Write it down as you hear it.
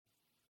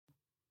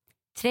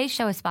Today's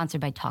show is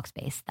sponsored by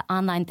Talkspace, the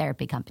online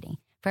therapy company.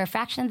 For a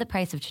fraction of the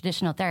price of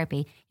traditional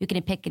therapy, you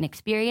can pick an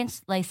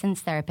experienced,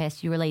 licensed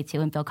therapist you relate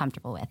to and feel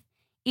comfortable with.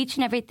 Each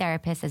and every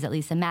therapist has at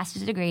least a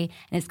master's degree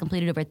and has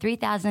completed over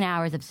 3,000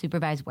 hours of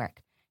supervised work.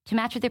 To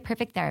match with your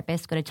perfect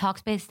therapist, go to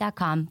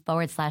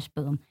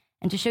Talkspace.com/boom.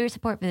 And to show your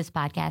support for this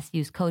podcast,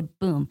 use code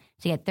BOOM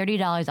to get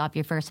 $30 off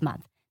your first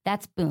month.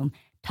 That's BOOM.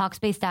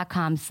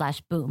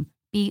 Talkspace.com/boom.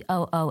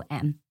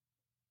 BOOM.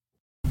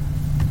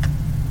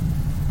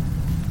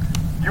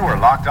 You are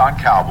Locked On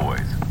Cowboys,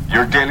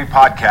 your daily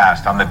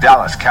podcast on the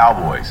Dallas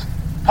Cowboys,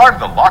 part of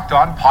the Locked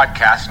On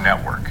Podcast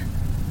Network.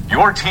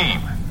 Your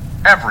team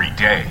every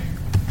day.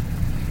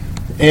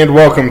 And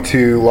welcome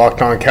to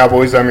Locked On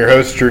Cowboys. I'm your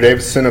host, Drew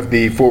Davison of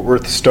the Fort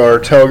Worth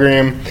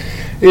Star-Telegram.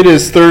 It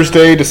is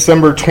Thursday,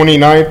 December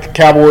 29th.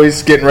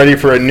 Cowboys getting ready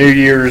for a New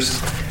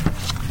Year's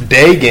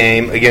Day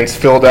game against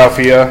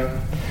Philadelphia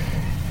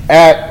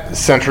at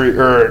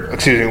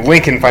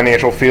Lincoln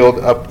Financial Field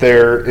up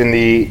there in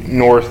the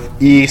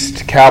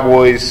Northeast.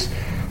 Cowboys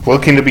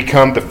looking to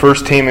become the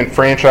first team in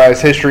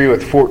franchise history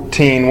with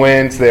 14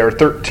 wins. They are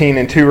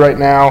 13-2 right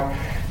now.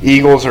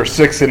 Eagles are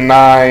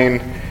 6-9.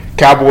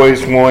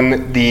 Cowboys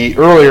won the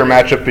earlier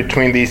matchup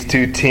between these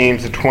two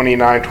teams, a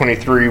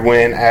 29-23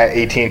 win at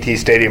AT&T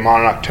Stadium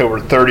on October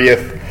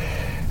 30th.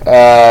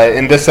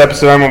 In this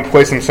episode, I'm going to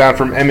play some sound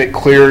from Emmett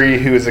Cleary,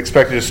 who is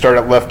expected to start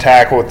at left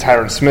tackle with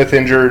Tyron Smith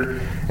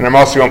injured. And I'm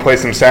also going to play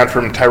some sound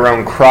from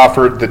Tyrone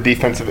Crawford, the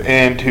defensive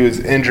end, who is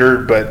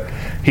injured, but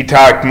he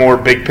talked more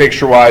big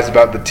picture-wise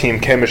about the team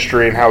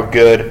chemistry and how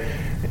good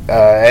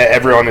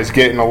everyone is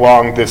getting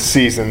along this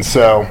season.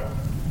 So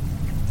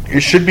it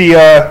should be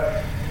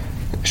an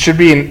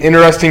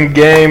interesting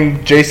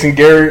game. Jason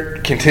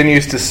Garrett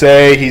continues to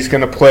say he's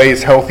going to play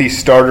his healthy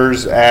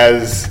starters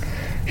as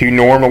he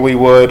normally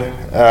would.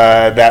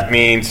 That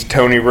means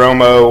Tony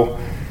Romo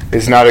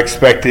is not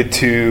expected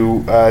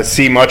to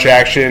see much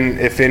action,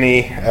 if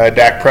any.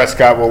 Dak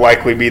Prescott will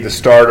likely be the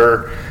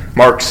starter.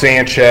 Mark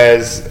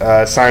Sanchez,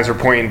 signs are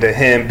pointing to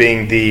him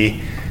being the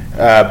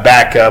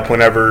backup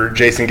whenever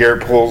Jason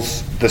Garrett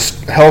pulls the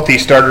healthy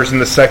starters in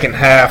the second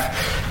half.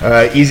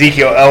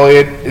 Ezekiel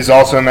Elliott is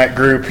also in that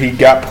group. He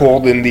got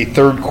pulled in the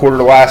third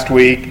quarter last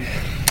week,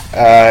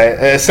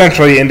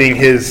 essentially ending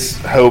his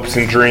hopes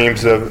and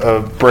dreams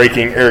of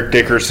breaking Eric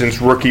Dickerson's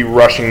rookie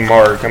rushing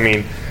mark. I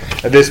mean,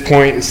 at this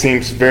point, it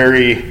seems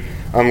very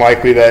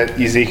unlikely that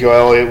Ezekiel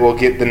Elliott will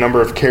get the number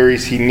of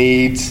carries he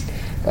needs.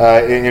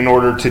 In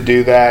order to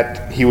do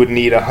that, he would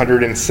need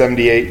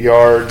 178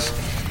 yards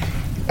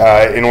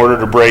in order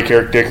to break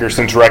Eric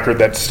Dickerson's record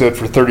that stood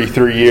for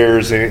 33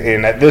 years.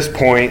 And at this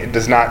point, it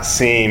does not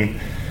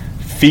seem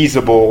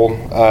feasible,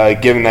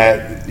 given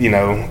that,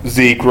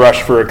 Zeke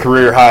rushed for a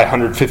career-high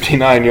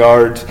 159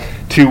 yards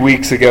 2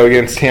 weeks ago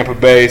against Tampa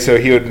Bay. So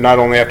he would not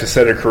only have to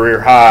set a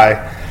career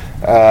high,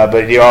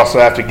 but he also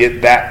have to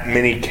get that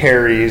many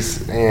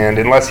carries. And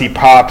unless he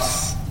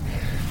pops,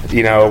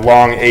 a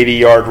long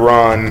 80-yard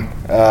run,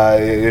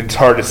 it's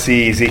hard to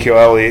see Ezekiel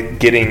Elliott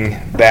getting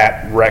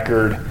that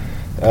record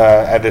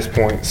at this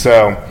point.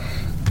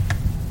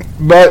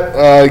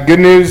 But good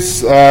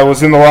news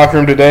was in the locker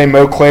room today.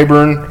 Mo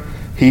Claiborne,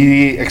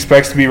 he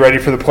expects to be ready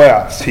for the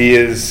playoffs. He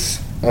is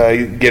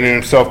getting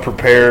himself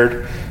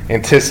prepared,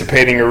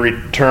 anticipating a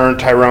return.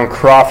 Tyrone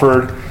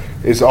Crawford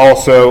is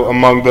also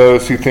among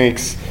those who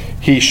thinks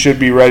he should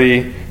be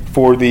ready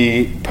for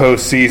the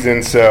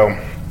postseason. So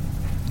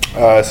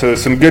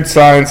some good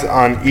signs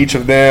on each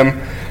of them.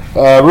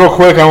 Real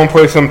quick, I want to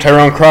play some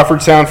Tyrone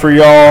Crawford sound for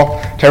y'all.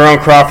 Tyrone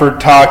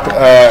Crawford talked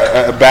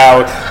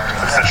about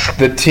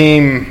the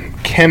team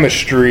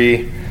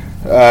chemistry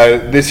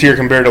this year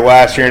compared to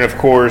last year, and of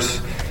course,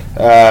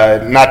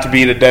 not to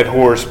beat a dead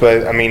horse,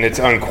 but I mean, it's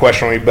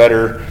unquestionably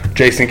better.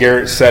 Jason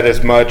Garrett said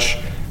as much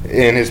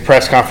in his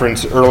press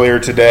conference earlier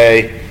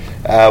today.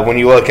 When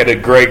you look at a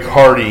Greg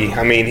Hardy,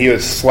 I mean, he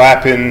was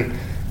slapping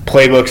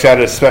playbooks out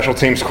of special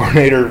teams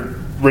coordinator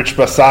Rich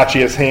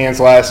Bisaccia's hands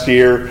last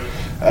year.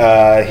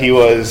 He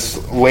was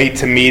late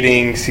to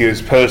meetings. He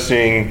was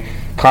posting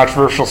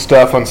controversial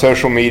stuff on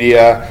social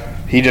media.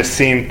 He just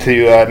seemed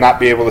to not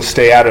be able to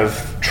stay out of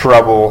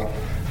trouble.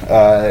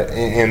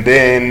 And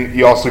then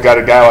you also got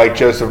a guy like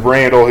Joseph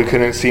Randle who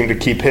couldn't seem to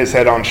keep his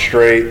head on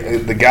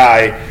straight. The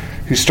guy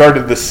who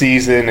started the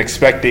season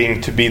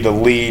expecting to be the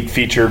lead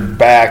featured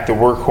back, the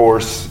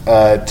workhorse,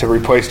 to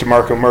replace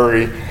DeMarco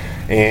Murray.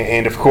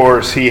 And of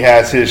course, he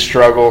has his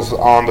struggles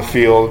on the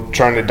field,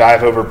 trying to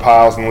dive over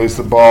piles and lose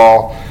the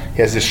ball.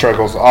 He has his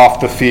struggles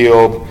off the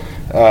field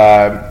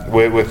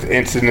with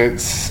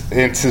incidents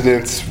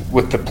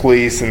with the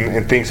police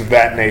and things of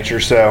that nature.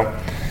 So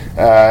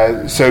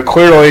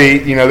clearly,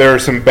 there are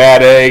some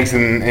bad eggs,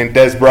 and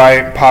Dez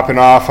Bryant popping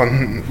off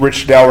on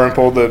Rich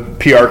Dalrymple, the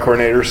PR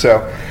coordinator.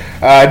 So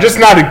just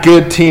not a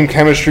good team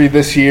chemistry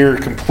this year,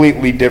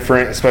 completely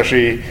different,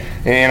 especially,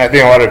 and I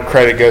think a lot of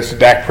credit goes to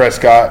Dak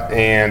Prescott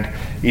and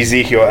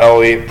Ezekiel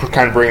Elliott,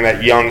 kind of bringing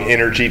that young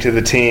energy to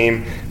the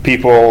team.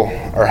 People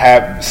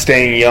are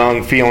staying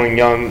young, feeling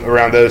young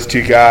around those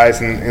two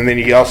guys. And then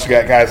you also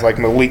got guys like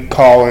Malik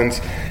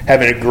Collins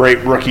having a great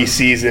rookie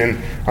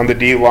season on the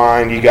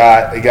D-line. You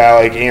got a guy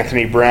like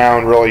Anthony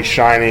Brown really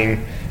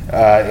shining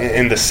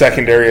in the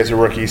secondary as a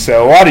rookie.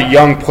 So a lot of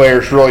young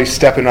players really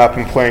stepping up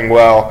and playing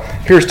well.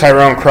 Here's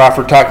Tyrone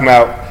Crawford talking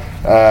about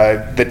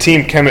the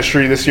team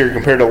chemistry this year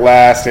compared to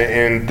last,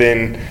 and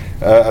then,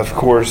 of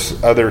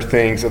course, other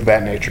things of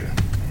that nature.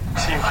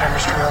 Team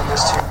chemistry on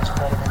this team is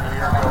better than a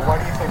year ago. Why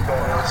do you think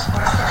that is?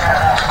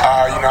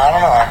 I don't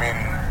know. I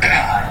mean,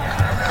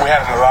 we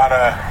had a lot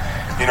of,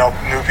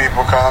 new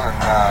people come, and,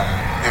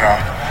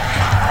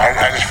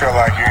 I just feel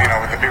like,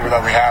 with the people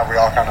that we have, we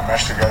all kind of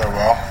mesh together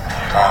well.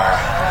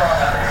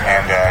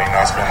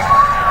 It's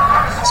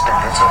been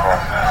good so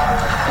far.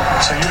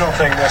 So you don't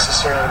think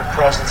necessarily the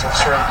presence of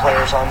certain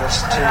players on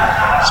this team,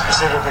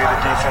 specifically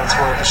the defense,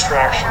 were a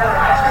distraction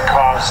and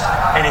caused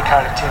any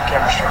kind of team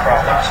chemistry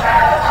problems?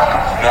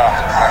 No.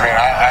 I mean,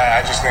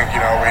 I just think,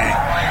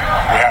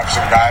 we have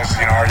some guys,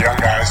 our young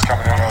guys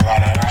coming in with a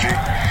lot of energy.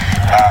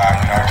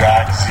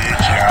 Dak,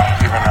 Zeke,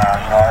 even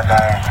our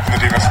guy in the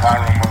defensive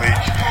line room, Malik,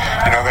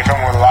 they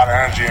come with a lot of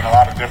energy and a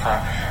lot of different,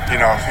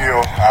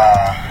 feel,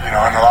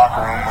 in the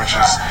locker room, which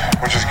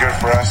is good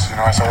for us.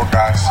 Us old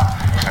guys.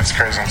 It's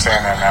crazy I'm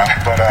saying that now,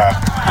 but I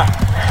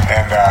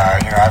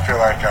feel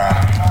like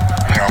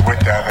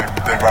with that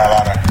they brought a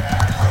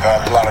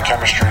lot of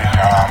chemistry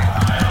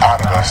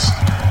out of us.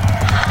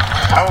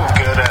 How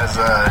good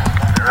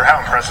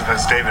how impressive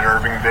has David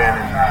Irving been,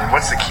 and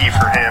what's the key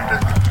for him to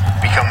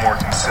become more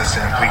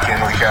consistent week in,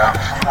 week out?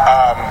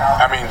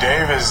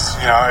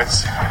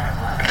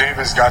 Dave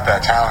has got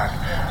that talent.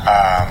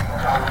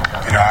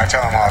 I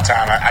tell him all the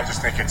time, I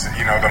just think it's,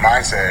 the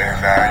mindset,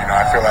 and,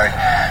 I feel like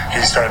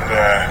he's starting to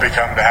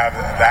have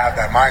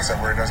that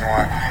mindset where he doesn't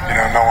want,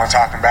 no one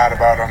talking bad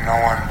about him, no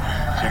one,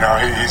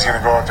 he's going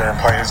to go out there and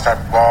play his type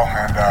of ball,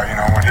 and,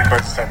 when he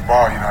plays his type of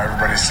ball,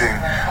 everybody's seeing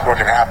what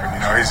can happen.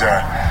 He's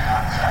a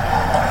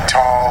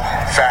tall,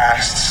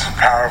 fast,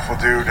 powerful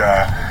dude,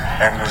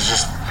 and it's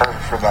just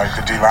perfect for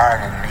the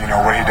D-line and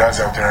what he does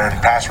out there and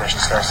pass rush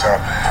and stuff. So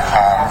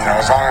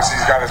as long as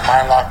he's got his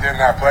mind locked in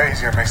that play,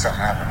 he's gonna make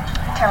something happen.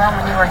 Tyrone,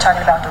 when you were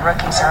talking about the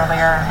rookies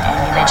earlier, and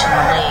you mentioned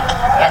the league,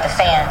 the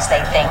fans,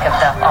 they think of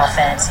the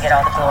offense, get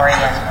all the glory,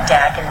 and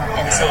Dak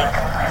and Zeke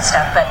and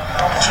stuff. But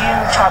could you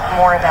talk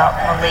more about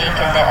Malik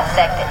and the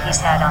effect that he's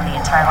had on the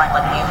entire line,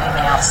 like you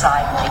moving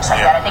outside and things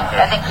like that?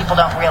 I think people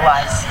don't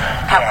realize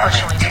how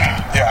crucial he's been.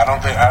 Yeah, I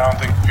don't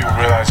think people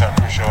realize how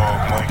crucial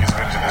Malik has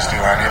been to this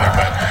D-line either.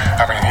 But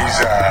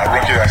he's a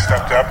rookie that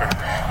stepped up and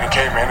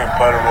came in and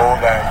played a role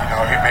that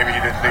maybe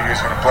he didn't think he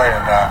was going to play,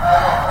 and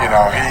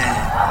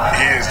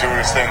he is doing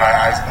his thing.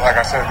 Like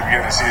I said at the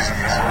beginning of the season,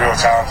 he's a real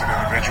talented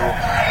individual,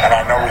 and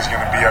I know he's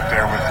going to be up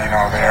there with the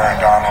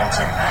Aaron Donalds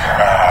and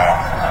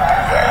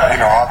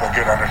all the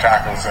good under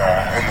tackles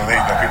in the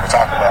league that people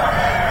talk about.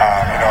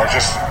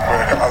 Just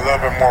with a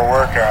little bit more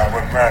work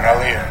with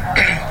Marinelli and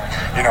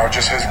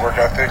just his work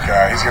ethic,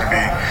 he's gonna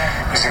be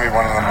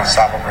one of them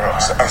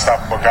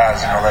unstoppable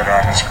guys, later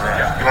on in his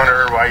career. You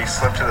wonder why he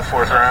slipped to the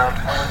fourth round?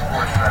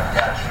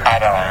 I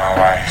don't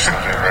know why he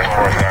slipped to the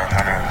fourth round.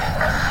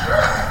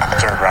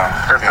 Third round.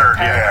 Or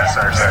third,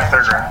 sorry,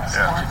 third round.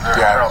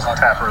 Yeah. Charles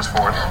Tapper is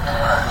fourth.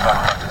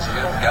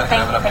 You guys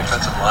have enough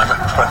defensive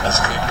linemen for this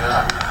weekend?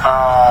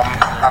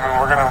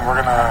 We're gonna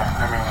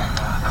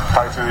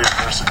fight through the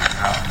adversity.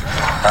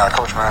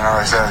 Coach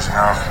Marinelli says,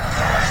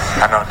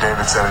 I know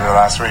David said it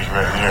last week,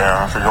 but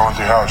if you're going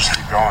through hell, just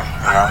keep going,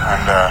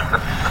 and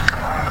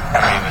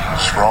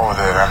just roll with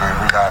it.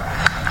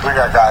 We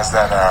got guys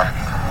that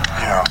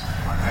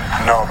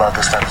know about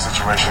this type of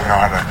situation, know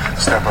how to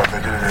step up. They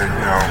did it,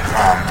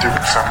 do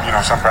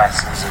some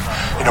practices,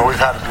 and we've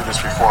had to do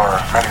this before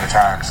many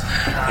times.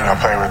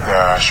 Play with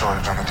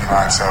shortage on the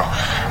D-line, so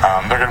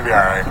they're going to be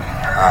all right.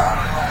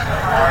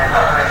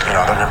 They're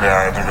going to be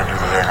all right. They're going to do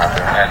the thing out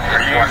there.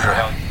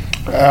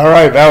 All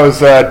right, that was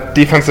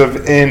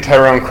defensive end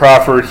Tyrone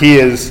Crawford. He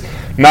is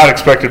not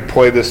expected to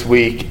play this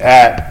week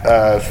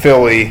at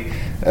Philly.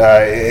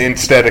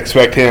 Instead,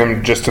 expect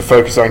him just to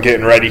focus on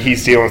getting ready.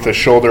 He's dealing with a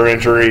shoulder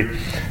injury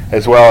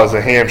as well as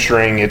a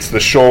hamstring. It's the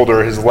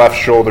shoulder, his left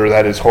shoulder,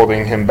 that is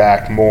holding him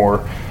back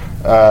more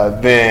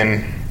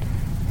than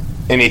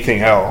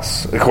anything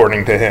else,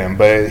 according to him.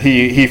 But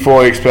he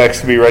fully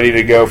expects to be ready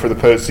to go for the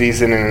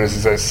postseason, and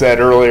as I said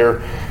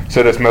earlier,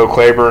 so does Mo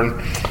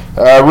Claiborne.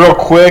 Real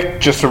quick,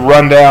 just a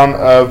rundown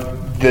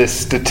of the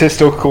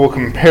statistical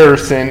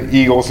comparison,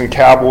 Eagles and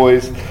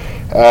Cowboys.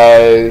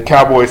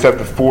 Cowboys have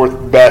the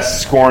fourth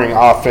best scoring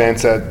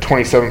offense at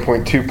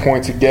 27.2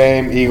 points a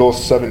game. Eagles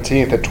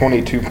 17th at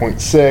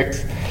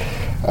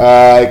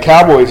 22.6.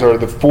 Cowboys are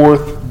the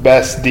fourth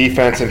best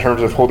defense in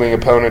terms of holding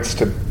opponents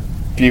to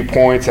few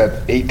points at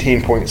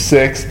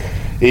 18.6.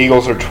 The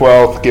Eagles are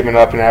 12th, giving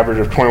up an average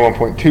of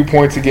 21.2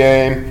 points a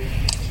game.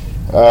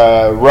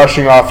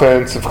 Rushing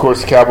offense, of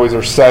course, the Cowboys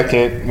are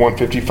second,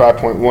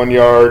 155.1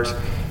 yards.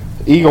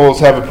 Eagles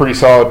have a pretty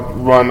solid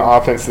run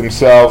offense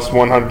themselves,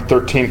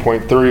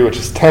 113.3, which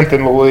is 10th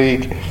in the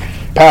league.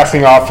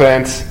 Passing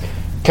offense,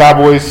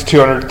 Cowboys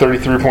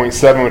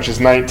 233.7, which is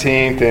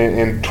 19th,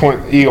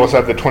 and Eagles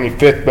have the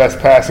 25th best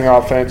passing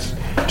offense,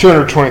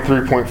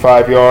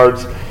 223.5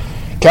 yards.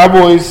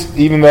 Cowboys,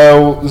 even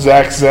though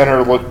Zach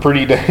Zenner looked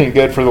pretty dang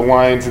good for the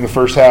Lions in the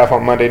first half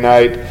on Monday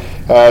night,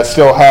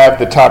 still have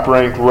the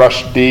top-ranked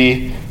rush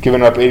D,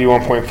 giving up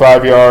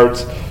 81.5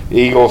 yards. The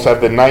Eagles have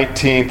the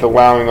 19th,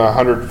 allowing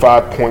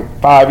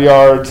 105.5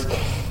 yards.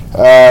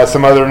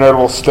 Some other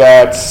notable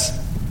stats: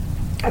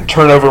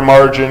 turnover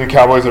margin,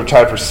 Cowboys are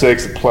tied for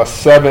 6th at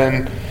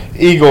 +7.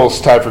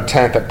 Eagles tied for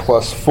 10th at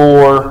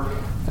 +4.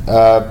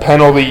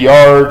 Penalty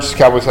yards,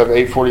 Cowboys have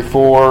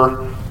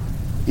 844.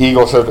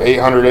 Eagles have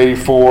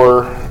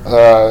 884.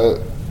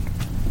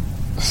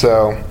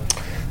 So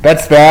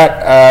that's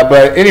that.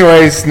 But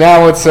anyways,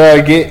 now let's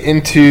get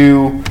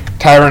into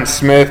Tyron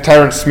Smith.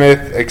 Tyron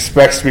Smith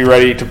expects to be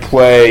ready to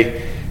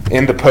play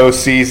in the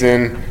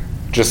postseason,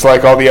 just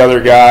like all the other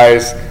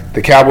guys.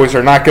 The Cowboys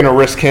are not going to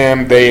risk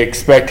him. They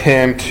expect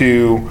him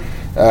to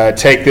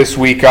take this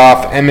week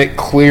off. Emmett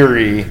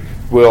Cleary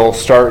will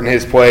start in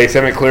his place.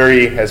 Emmett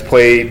Cleary has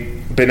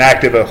been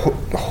active a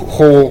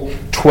whole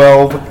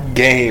 12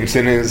 games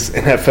in his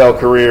NFL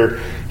career.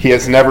 He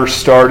has never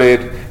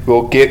started.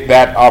 Will get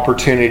that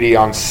opportunity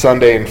on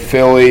Sunday in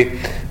Philly.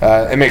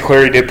 Emmett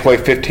Cleary did play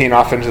 15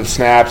 offensive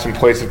snaps in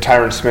place of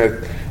Tyron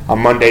Smith on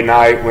Monday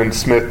night when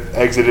Smith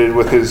exited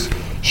with his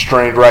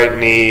strained right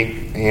knee.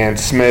 And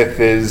Smith,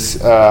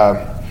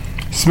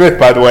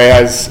 by the way,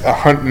 has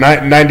a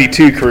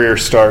 92 career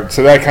start.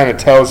 So that kind of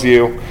tells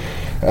you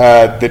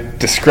the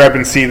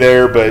discrepancy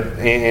there.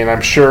 And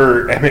I'm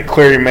sure Emmett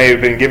Cleary may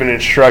have been given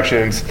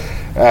instructions.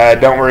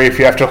 Don't worry if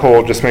you have to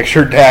hold. Just make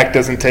sure Dak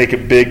doesn't take a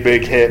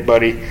big hit,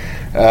 buddy.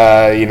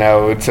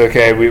 It's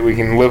okay. We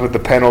can live with the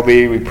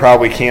penalty. We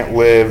probably can't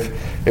live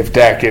if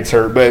Dak gets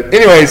hurt. But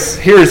anyways,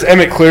 here's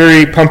Emmett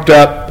Cleary pumped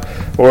up,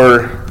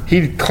 or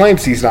he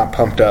claims he's not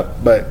pumped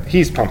up, but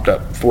he's pumped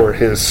up for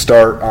his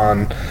start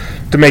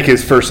to make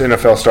his first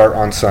NFL start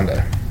on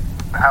Sunday.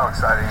 How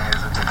exciting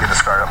is it to get a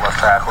start at left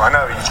tackle? I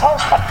know you.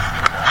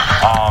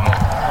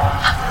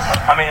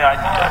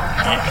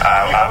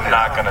 I'm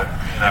not gonna,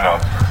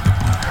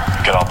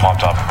 get all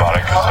pumped up about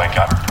it because I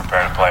got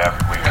prepared to play every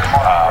week.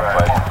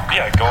 But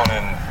yeah, going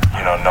in,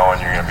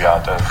 knowing you're going to be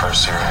out there the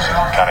first series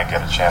and kind of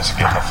get a chance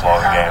to get in the flow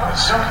of the game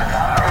is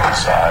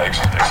exciting.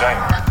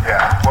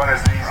 Yeah, one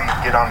is easy to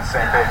get on the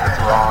same page with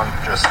Ron.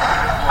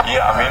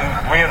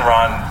 Me and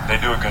Ron, they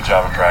do a good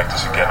job of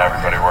practice and getting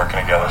everybody working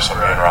together. So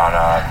me and Ron,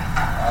 I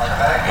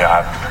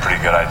have a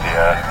pretty good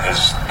idea his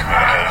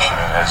communication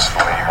and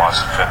the way he wants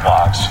to fit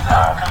blocks.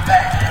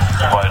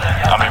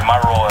 My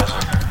role as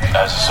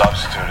a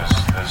substitute is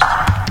to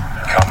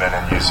come in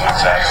and use the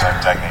exact same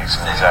techniques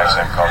and the exact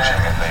same coaching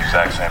and the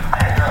exact same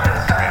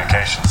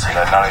communication so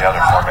that none of the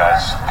other four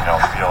guys,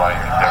 feel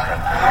anything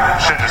different.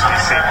 It should just be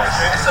seamless.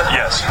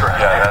 Yes.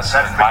 Yeah, that's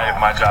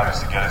my job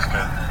is to get as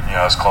good,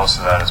 as close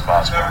to that as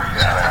possible.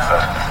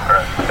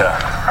 Yeah.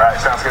 All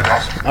right, sounds good.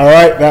 All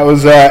right, that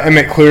was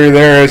Emmett Cleary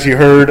there, as you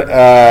heard.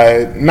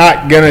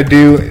 Not going to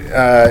do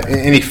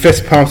any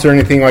fist pumps or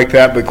anything like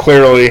that, but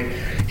clearly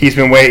he's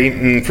been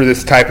waiting for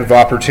this type of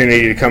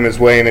opportunity to come his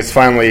way, and it's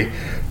finally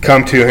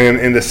come to him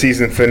in the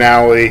season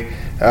finale.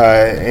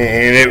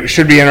 And it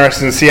should be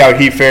interesting to see how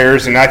he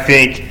fares. And I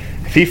think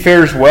if he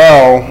fares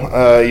well,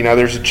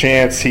 there's a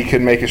chance he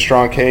could make a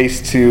strong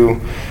case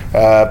to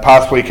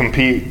possibly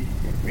compete,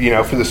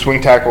 for the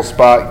swing tackle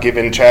spot,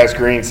 given Chaz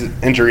Green's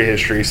injury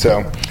history.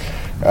 So,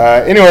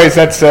 anyways,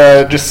 that's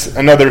just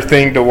another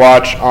thing to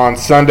watch on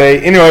Sunday.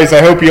 Anyways, I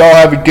hope you all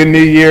have a good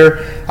New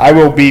Year. I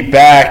will be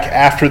back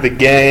after the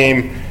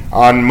game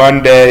on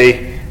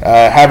Monday.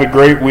 Have a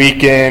great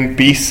weekend.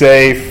 Be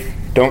safe.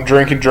 Don't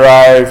drink and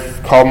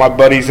drive. Call my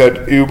buddies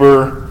at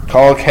Uber.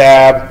 Call a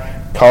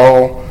cab.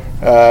 Call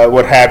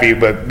what have you.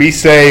 But be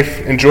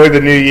safe. Enjoy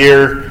the new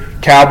year.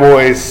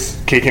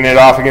 Cowboys kicking it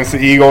off against the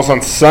Eagles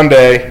on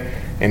Sunday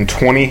in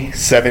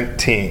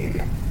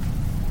 2017.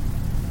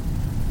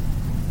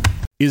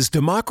 Is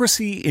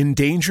democracy in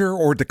danger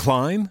or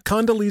decline?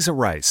 Condoleezza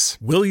Rice,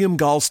 William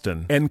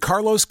Galston, and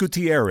Carlos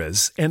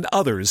Gutierrez and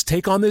others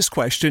take on this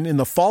question in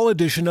the fall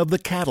edition of The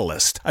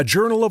Catalyst, a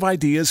journal of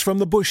ideas from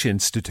the Bush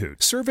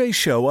Institute. Surveys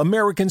show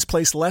Americans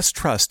place less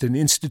trust in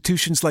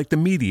institutions like the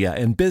media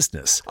and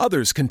business.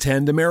 Others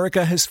contend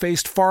America has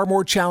faced far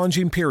more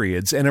challenging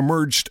periods and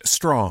emerged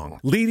strong.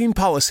 Leading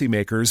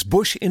policymakers,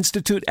 Bush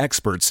Institute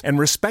experts, and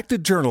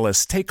respected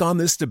journalists take on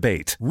this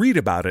debate. Read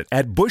about it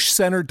at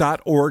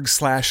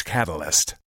bushcenter.org/catalyst.